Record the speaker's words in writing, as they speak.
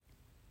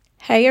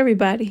Hey,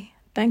 everybody.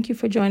 Thank you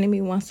for joining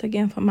me once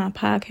again for my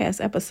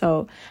podcast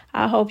episode.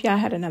 I hope y'all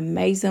had an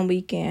amazing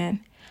weekend.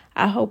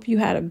 I hope you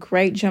had a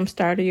great jump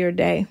start of your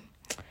day,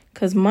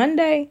 because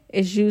Monday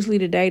is usually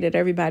the day that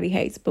everybody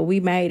hates, but we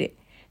made it.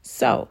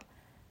 So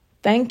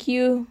thank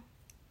you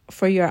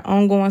for your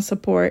ongoing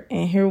support.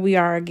 And here we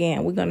are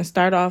again. We're going to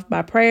start off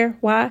by prayer.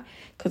 Why?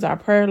 Because our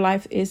prayer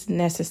life is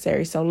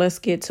necessary. So let's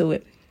get to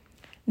it.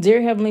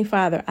 Dear Heavenly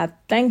Father, I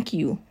thank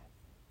you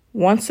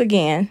once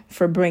again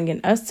for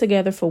bringing us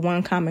together for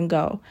one common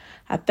goal.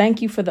 I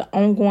thank you for the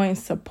ongoing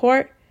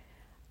support.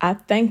 I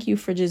thank you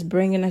for just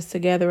bringing us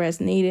together as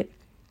needed.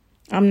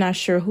 I'm not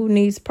sure who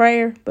needs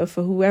prayer, but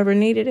for whoever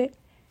needed it,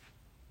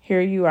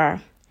 here you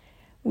are.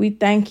 We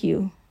thank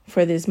you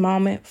for this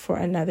moment, for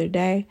another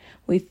day.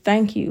 We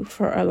thank you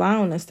for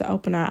allowing us to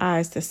open our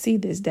eyes to see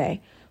this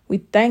day. We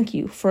thank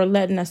you for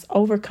letting us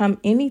overcome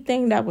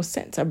anything that was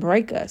sent to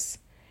break us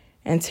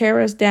and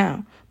tear us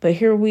down. But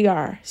here we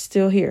are,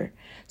 still here.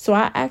 So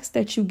I ask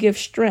that you give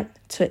strength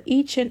to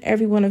each and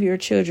every one of your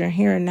children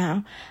here and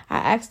now. I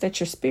ask that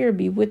your spirit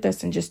be with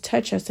us and just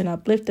touch us and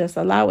uplift us.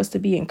 Allow us to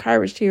be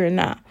encouraged here and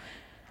now.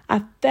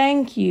 I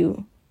thank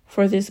you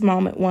for this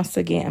moment once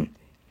again.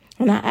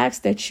 And I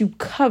ask that you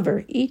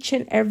cover each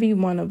and every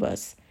one of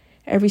us,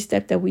 every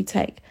step that we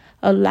take.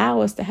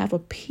 Allow us to have a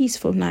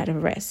peaceful night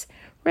of rest.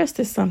 Rest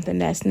is something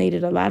that's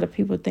needed. A lot of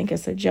people think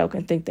it's a joke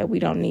and think that we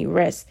don't need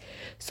rest.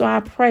 So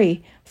I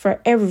pray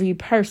for every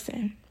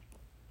person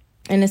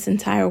in this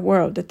entire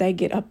world that they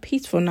get a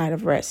peaceful night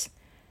of rest,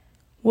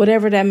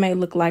 whatever that may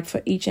look like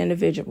for each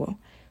individual.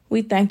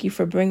 We thank you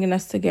for bringing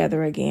us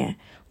together again.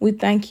 We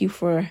thank you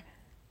for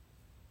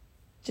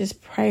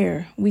just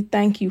prayer. We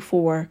thank you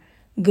for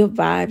good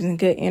vibes and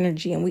good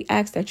energy. And we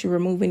ask that you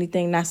remove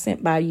anything not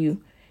sent by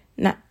you,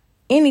 not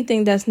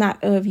anything that's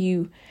not of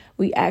you.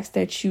 We ask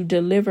that you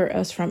deliver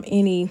us from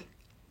any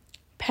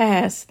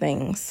past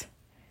things,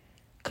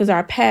 because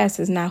our past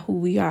is not who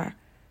we are.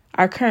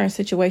 Our current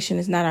situation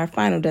is not our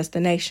final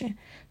destination.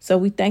 So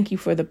we thank you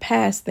for the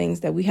past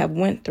things that we have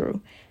went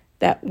through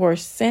that were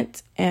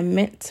sent and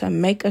meant to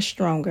make us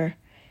stronger.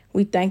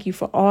 We thank you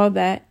for all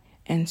that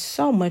and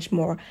so much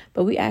more.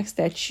 But we ask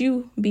that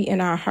you be in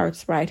our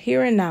hearts right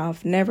here and now,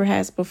 if never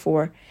has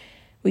before.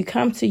 We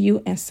come to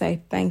you and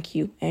say thank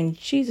you. In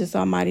Jesus'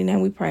 almighty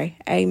name we pray.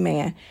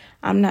 Amen.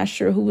 I'm not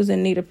sure who was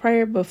in need of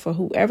prayer, but for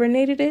whoever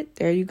needed it,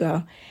 there you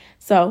go.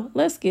 So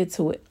let's get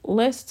to it.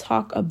 Let's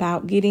talk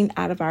about getting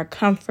out of our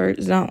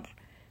comfort zone.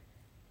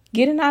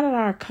 Getting out of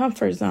our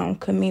comfort zone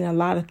could mean a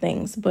lot of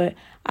things, but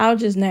I'll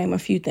just name a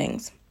few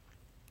things.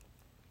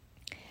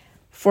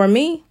 For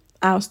me,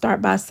 I'll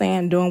start by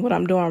saying doing what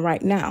I'm doing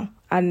right now.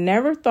 I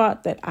never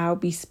thought that I'll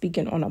be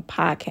speaking on a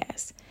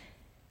podcast.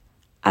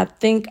 I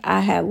think I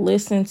had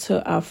listened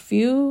to a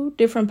few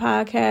different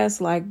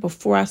podcasts like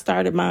before I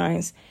started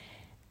mine.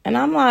 And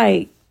I'm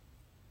like,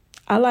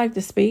 I like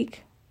to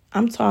speak.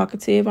 I'm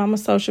talkative. I'm a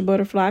social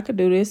butterfly. I could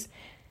do this.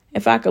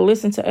 If I could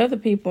listen to other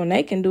people and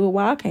they can do it,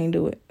 why I can't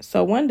do it?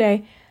 So one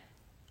day,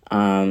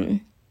 I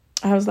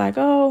was like,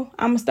 I'm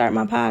going to start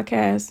my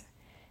podcast.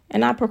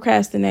 And I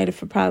procrastinated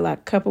for probably like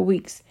a couple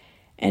weeks.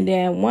 And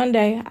then one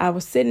day I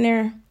was sitting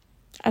there.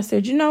 I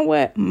said, you know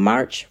what?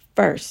 March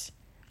 1st,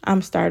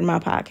 I'm starting my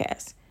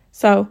podcast.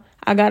 So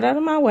I got out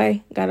of my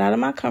way, got out of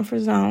my comfort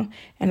zone,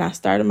 and I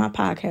started my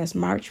podcast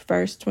March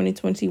 1st,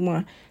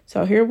 2021.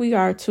 So here we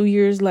are 2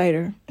 years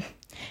later.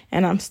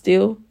 And I'm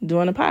still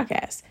doing a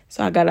podcast.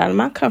 So I got out of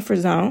my comfort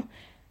zone.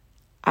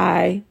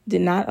 I did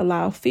not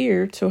allow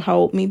fear to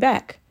hold me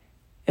back.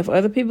 If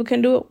other people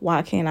can do it,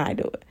 why can't I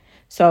do it?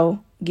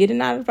 So getting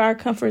out of our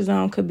comfort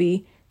zone could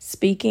be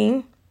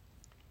speaking.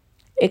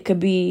 It could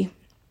be,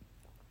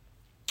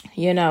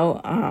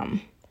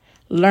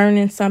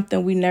 learning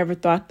something we never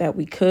thought that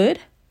we could.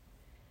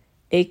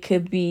 It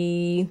could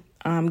be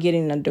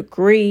getting a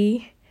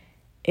degree.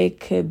 It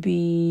could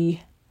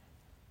be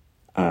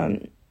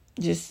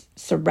just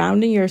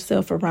surrounding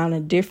yourself around a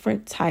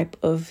different type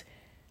of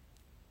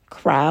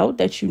crowd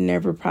that you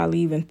never probably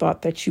even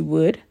thought that you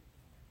would.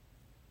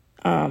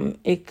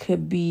 It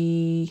could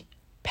be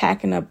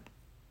packing up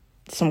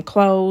some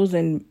clothes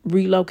and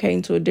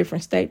relocating to a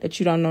different state that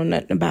you don't know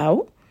nothing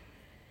about.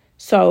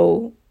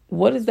 So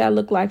what does that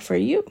look like for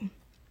you?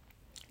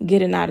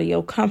 Getting out of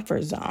your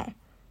comfort zone,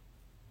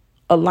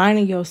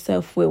 aligning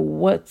yourself with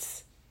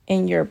what's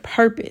in your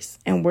purpose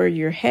and where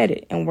you're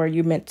headed and where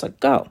you're meant to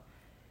go.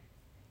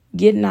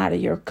 Getting out of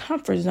your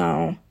comfort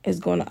zone is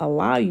going to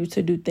allow you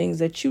to do things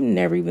that you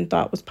never even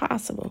thought was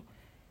possible.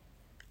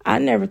 I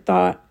never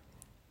thought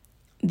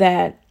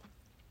that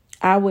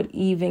I would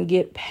even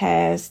get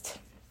past,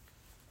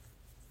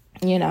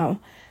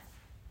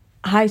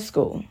 high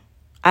school.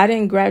 I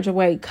didn't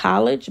graduate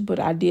college, but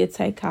I did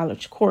take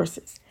college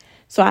courses.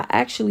 So I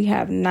actually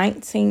have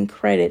 19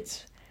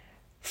 credits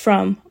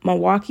from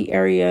Milwaukee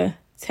Area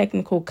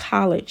Technical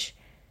College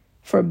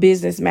for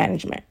business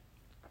management.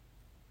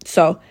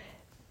 So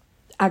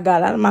I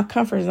got out of my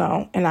comfort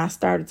zone and I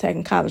started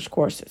taking college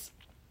courses.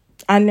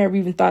 I never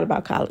even thought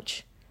about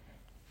college.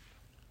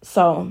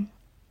 So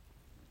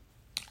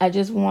I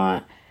just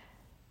want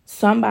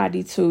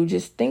somebody to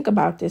just think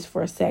about this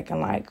for a second.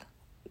 Like,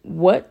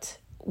 what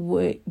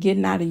would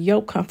getting out of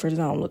your comfort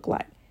zone look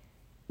like?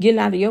 Getting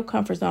out of your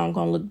comfort zone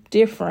going to look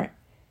different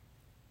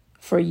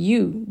for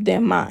you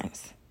than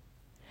mine's.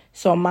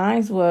 So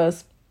mine's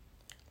was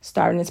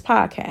starting this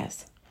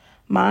podcast.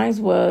 Mine's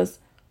was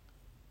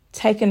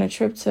taking a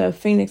trip to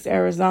Phoenix,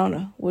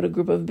 Arizona with a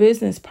group of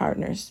business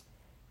partners.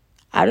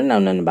 I didn't know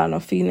nothing about no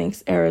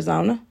Phoenix,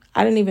 Arizona.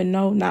 I didn't even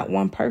know not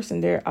one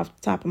person there off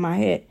the top of my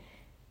head.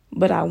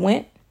 But I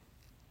went.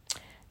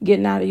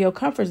 Getting out of your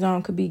comfort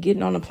zone could be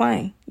getting on a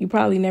plane. You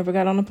probably never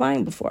got on a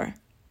plane before.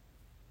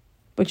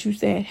 But you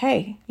said,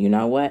 hey, you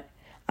know what?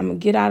 I'm going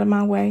to get out of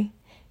my way,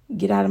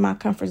 get out of my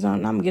comfort zone,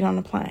 and I'm going to get on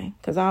a plane.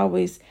 Because I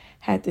always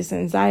had this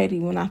anxiety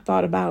when I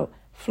thought about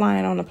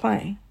flying on a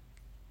plane.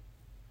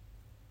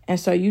 And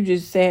so you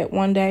just said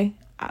one day,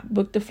 I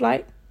booked the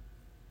flight,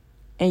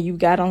 and you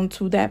got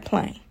onto that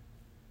plane.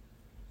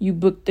 You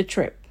booked the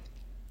trip.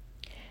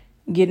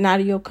 Getting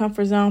out of your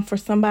comfort zone for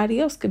somebody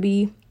else could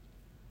be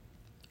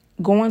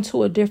going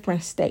to a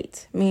different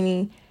state,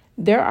 meaning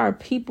there are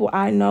people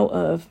I know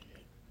of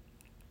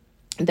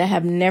that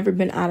have never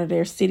been out of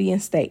their city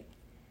and state.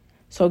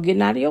 So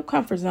getting out of your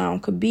comfort zone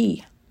could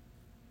be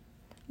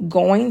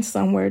going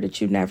somewhere that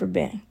you've never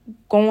been,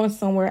 going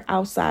somewhere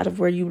outside of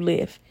where you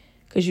live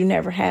because you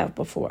never have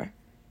before.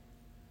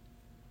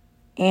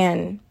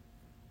 And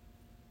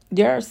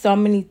there are so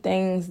many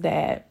things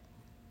that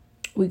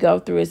we go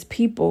through as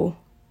people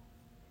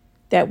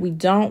that we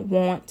don't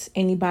want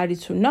anybody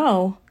to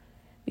know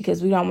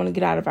because we don't want to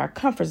get out of our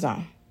comfort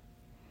zone.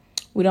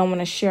 We don't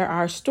want to share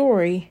our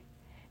story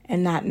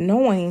and not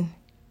knowing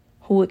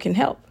who it can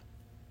help.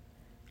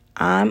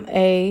 I'm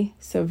a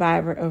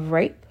survivor of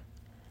rape.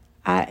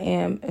 I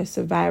am a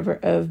survivor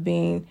of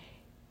being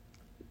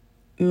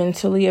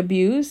mentally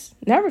abused,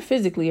 never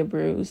physically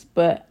abused,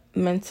 but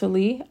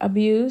mentally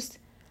abused.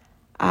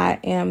 I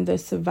am the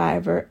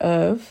survivor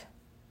of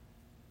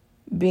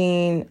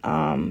being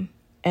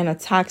in a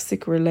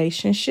toxic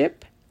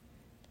relationship.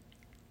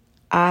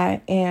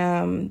 I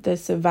am the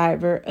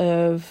survivor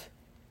of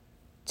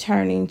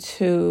turning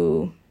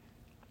to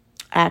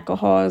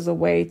alcohol as a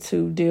way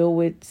to deal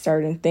with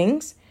certain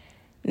things.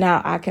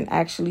 Now I can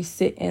actually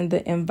sit in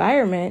the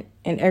environment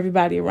and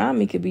everybody around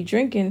me could be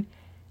drinking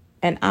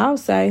and I'll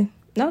say,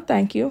 no,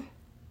 thank you.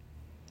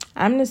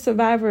 I'm the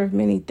survivor of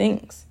many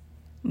things.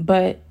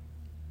 But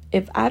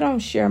if I don't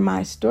share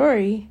my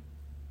story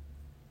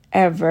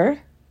ever,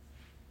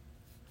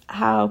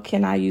 how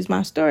can I use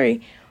my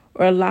story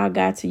or allow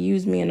God to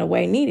use me in a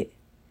way needed?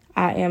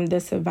 I am the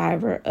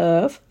survivor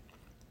of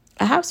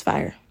a house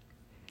fire.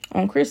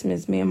 On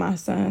Christmas, me and my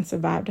son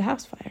survived a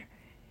house fire.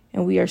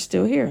 And we are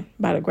still here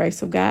by the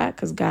grace of God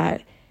because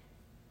God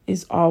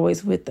is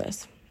always with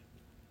us.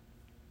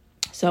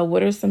 So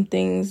what are some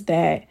things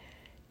that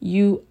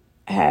you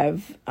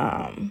have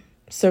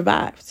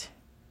survived?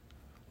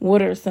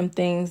 What are some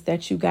things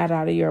that you got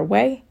out of your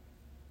way,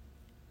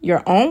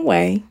 your own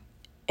way,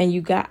 and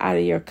you got out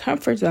of your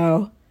comfort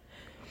zone?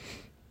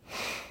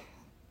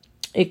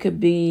 It could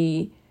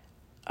be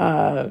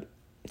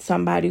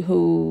somebody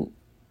who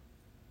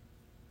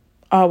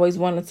always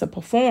wanted to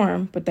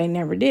perform, but they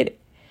never did it.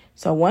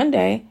 So one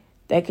day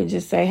they could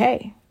just say,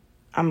 hey,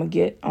 I'm going to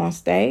get on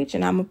stage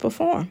and I'm going to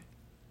perform.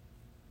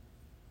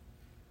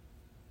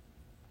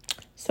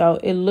 So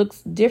it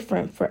looks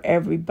different for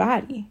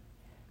everybody.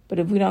 But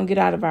if we don't get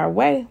out of our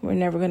way, we're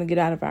never going to get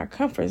out of our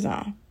comfort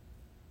zone.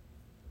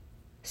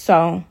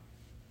 So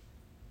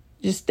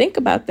just think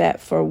about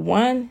that for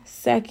 1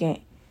 second.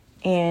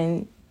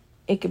 And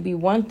it could be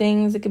one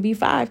thing, it could be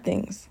 5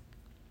 things,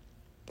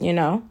 you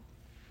know.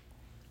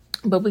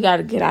 But we got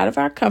to get out of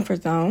our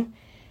comfort zone.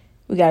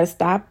 We got to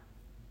stop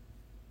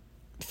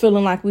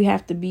feeling like we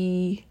have to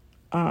be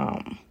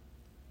on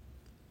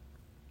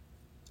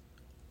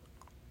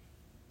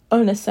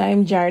the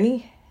same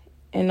journey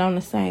and on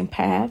the same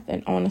path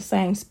and on the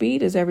same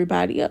speed as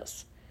everybody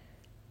else.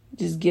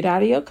 Just get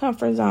out of your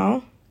comfort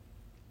zone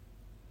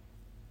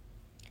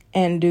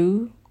and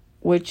do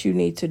what you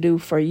need to do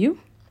for you.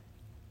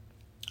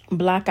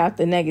 Block out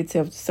the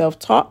negative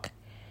self-talk.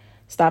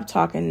 Stop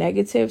talking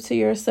negative to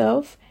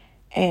yourself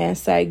and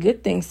say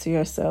good things to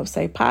yourself.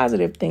 Say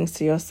positive things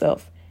to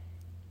yourself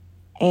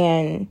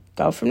and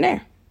go from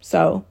there.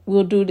 So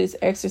we'll do this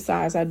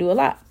exercise I do a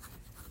lot.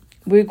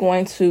 We're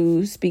going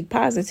to speak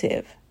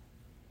positive.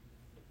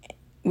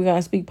 We're going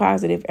to speak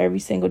positive every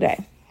single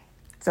day.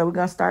 So we're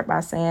going to start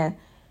by saying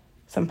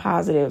some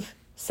positive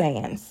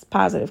sayings,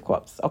 positive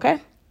quotes,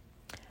 okay?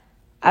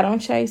 I don't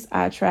chase,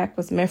 I attract.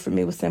 What's meant for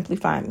me will simply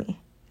find me.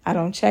 I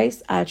don't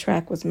chase, I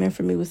attract. What's meant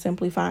for me will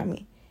simply find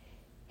me.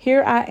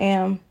 Here I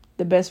am,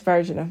 the best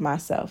version of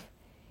myself.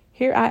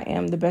 Here I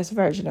am, the best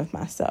version of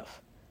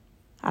myself.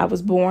 I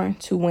was born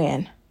to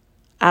win.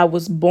 I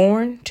was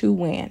born to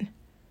win.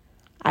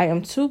 I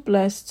am too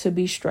blessed to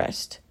be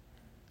stressed.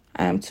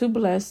 I am too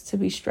blessed to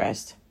be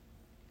stressed.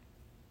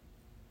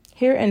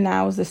 Here and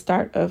now is the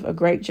start of a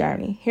great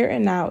journey. Here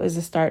and now is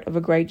the start of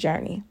a great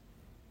journey.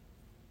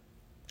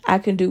 I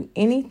can do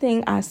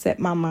anything I set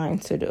my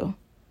mind to do.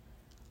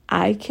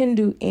 I can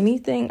do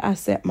anything I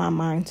set my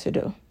mind to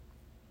do.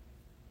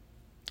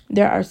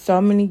 There are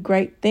so many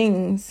great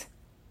things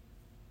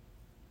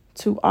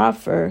to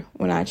offer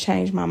when I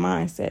change my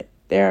mindset.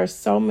 There are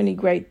so many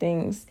great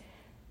things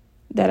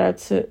that are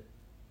to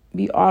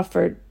be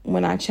offered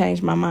when I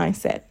change my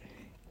mindset.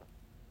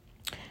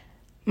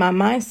 My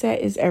mindset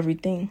is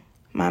everything.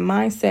 My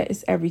mindset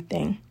is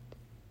everything.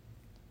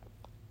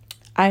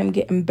 I am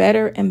getting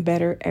better and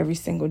better every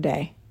single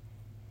day.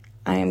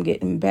 I am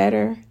getting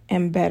better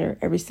and better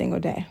every single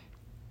day.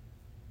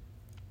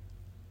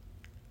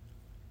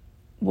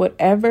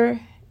 Whatever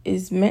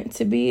is meant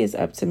to be is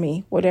up to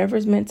me. Whatever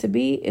is meant to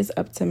be is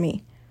up to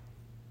me.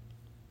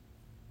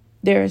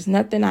 There is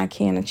nothing I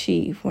can't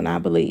achieve when I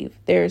believe.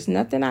 There is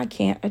nothing I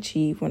can't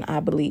achieve when I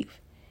believe.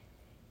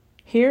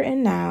 Here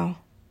and now,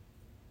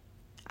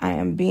 I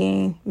am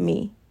being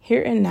me.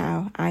 Here and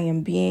now, I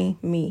am being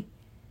me.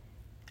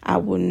 I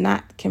will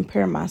not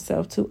compare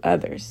myself to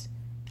others.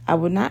 I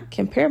will not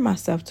compare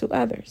myself to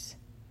others.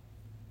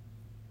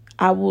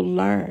 I will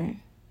learn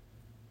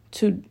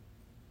to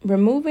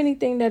remove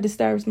anything that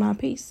disturbs my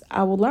peace.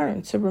 I will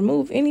learn to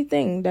remove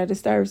anything that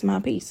disturbs my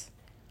peace.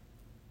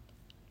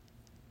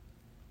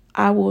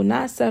 I will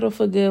not settle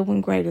for good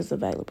when great is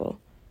available.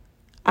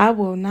 I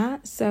will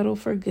not settle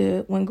for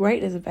good when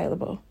great is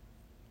available.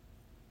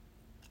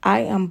 I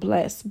am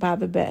blessed by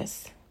the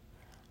best.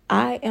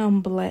 I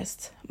am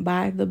blessed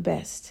by the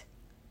best.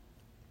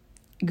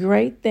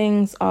 Great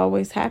things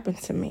always happen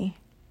to me.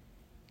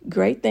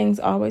 Great things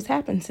always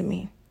happen to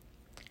me.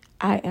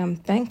 I am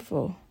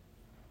thankful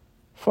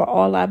for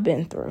all I've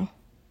been through.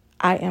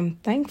 I am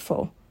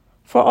thankful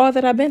for all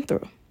that I've been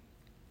through.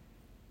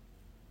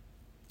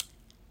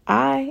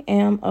 I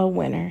am a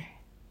winner.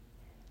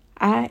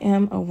 I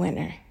am a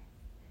winner.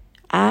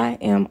 I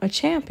am a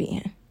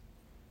champion.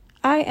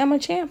 I am a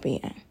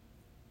champion.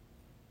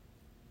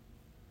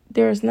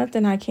 There is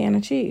nothing I can't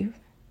achieve.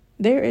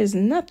 There is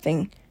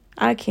nothing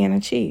I can't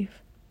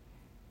achieve.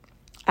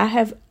 I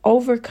have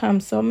overcome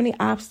so many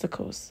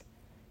obstacles.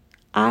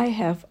 I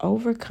have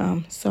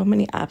overcome so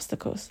many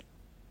obstacles.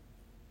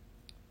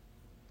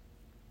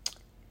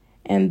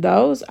 And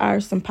those are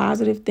some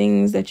positive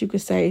things that you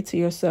could say to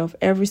yourself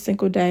every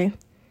single day.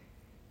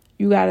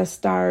 You got to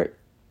start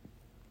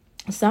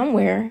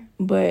somewhere,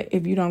 but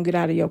if you don't get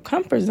out of your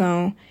comfort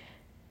zone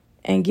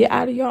and get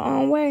out of your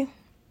own way,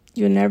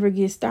 you'll never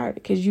get started,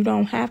 because you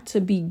don't have to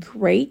be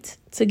great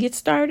to get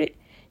started.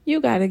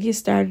 You got to get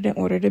started in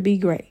order to be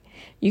great.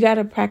 You got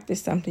to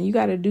practice something. You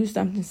got to do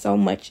something so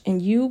much,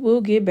 and you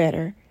will get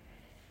better.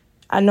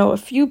 I know a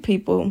few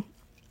people,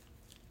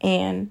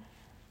 and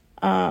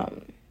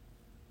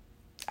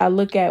I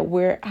look at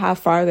how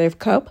far they've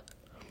come,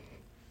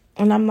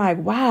 and I'm like,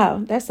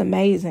 wow, that's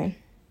amazing.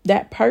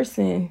 That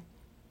person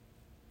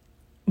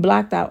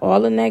blocked out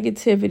all the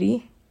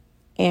negativity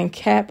and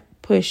kept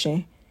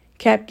pushing,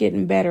 kept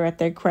getting better at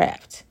their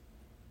craft.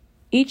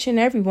 Each and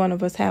every one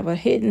of us have a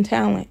hidden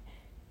talent,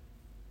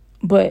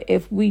 but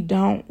if we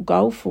don't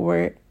go for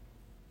it,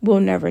 we'll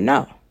never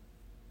know.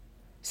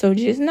 So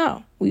just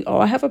know, we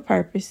all have a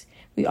purpose.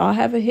 We all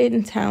have a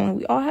hidden talent.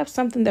 We all have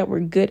something that we're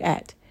good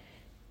at.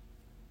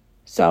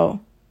 So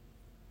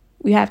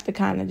we have to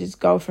kind of just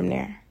go from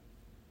there.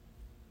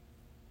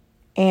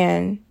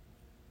 And,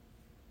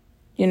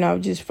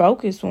 just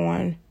focus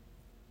on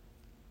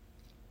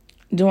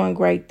doing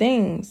great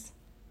things.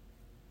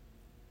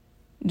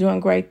 Doing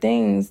great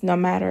things no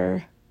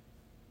matter,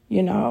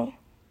 no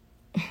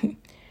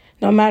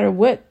matter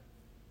what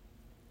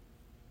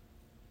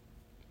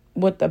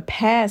the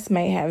past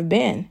may have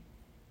been.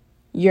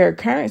 Your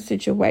current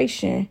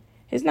situation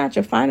is not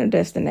your final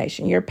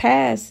destination. Your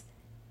past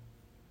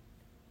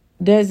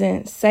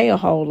doesn't say a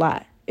whole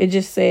lot. It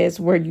just says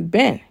where you've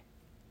been.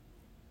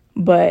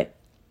 But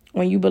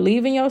when you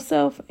believe in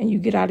yourself and you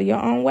get out of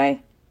your own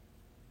way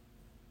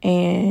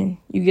and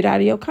you get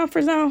out of your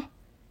comfort zone,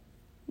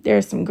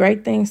 there's some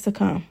great things to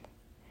come.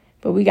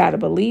 But we got to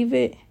believe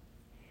it,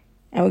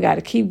 and we got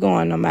to keep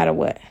going no matter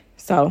what.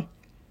 So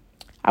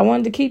I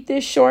wanted to keep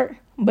this short,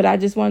 but I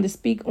just wanted to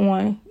speak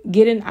on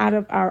getting out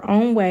of our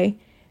own way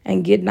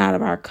and getting out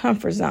of our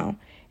comfort zone.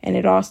 And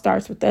it all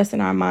starts with us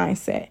and our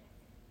mindset.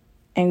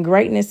 And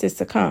greatness is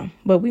to come,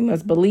 but we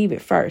must believe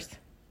it first.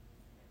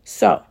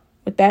 So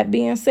with that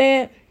being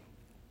said,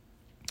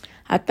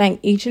 I thank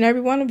each and every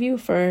one of you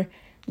for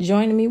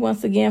joining me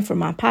once again for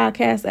my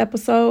podcast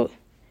episode.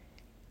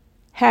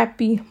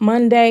 Happy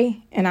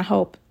Monday, and I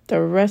hope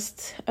the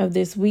rest of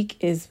this week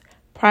is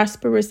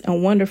prosperous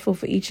and wonderful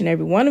for each and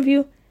every one of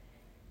you.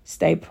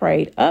 Stay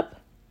prayed up,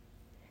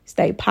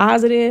 stay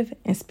positive,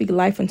 and speak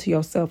life into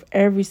yourself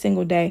every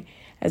single day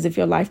as if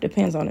your life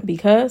depends on it,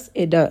 because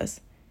it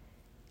does.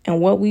 And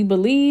what we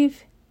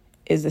believe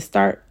is the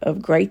start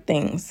of great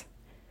things.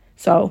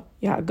 So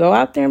y'all go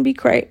out there and be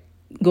great.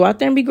 Go out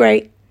there and be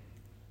great.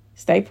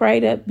 Stay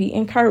prayed up, be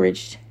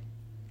encouraged,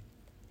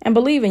 and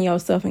believe in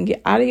yourself, and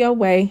get out of your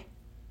way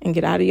and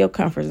get out of your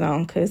comfort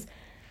zone, because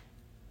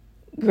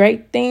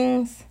great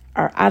things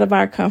are out of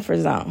our comfort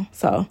zone.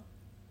 So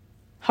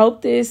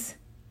hope this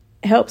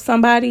helps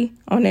somebody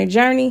on their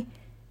journey.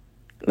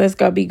 Let's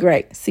go be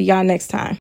great. See y'all next time.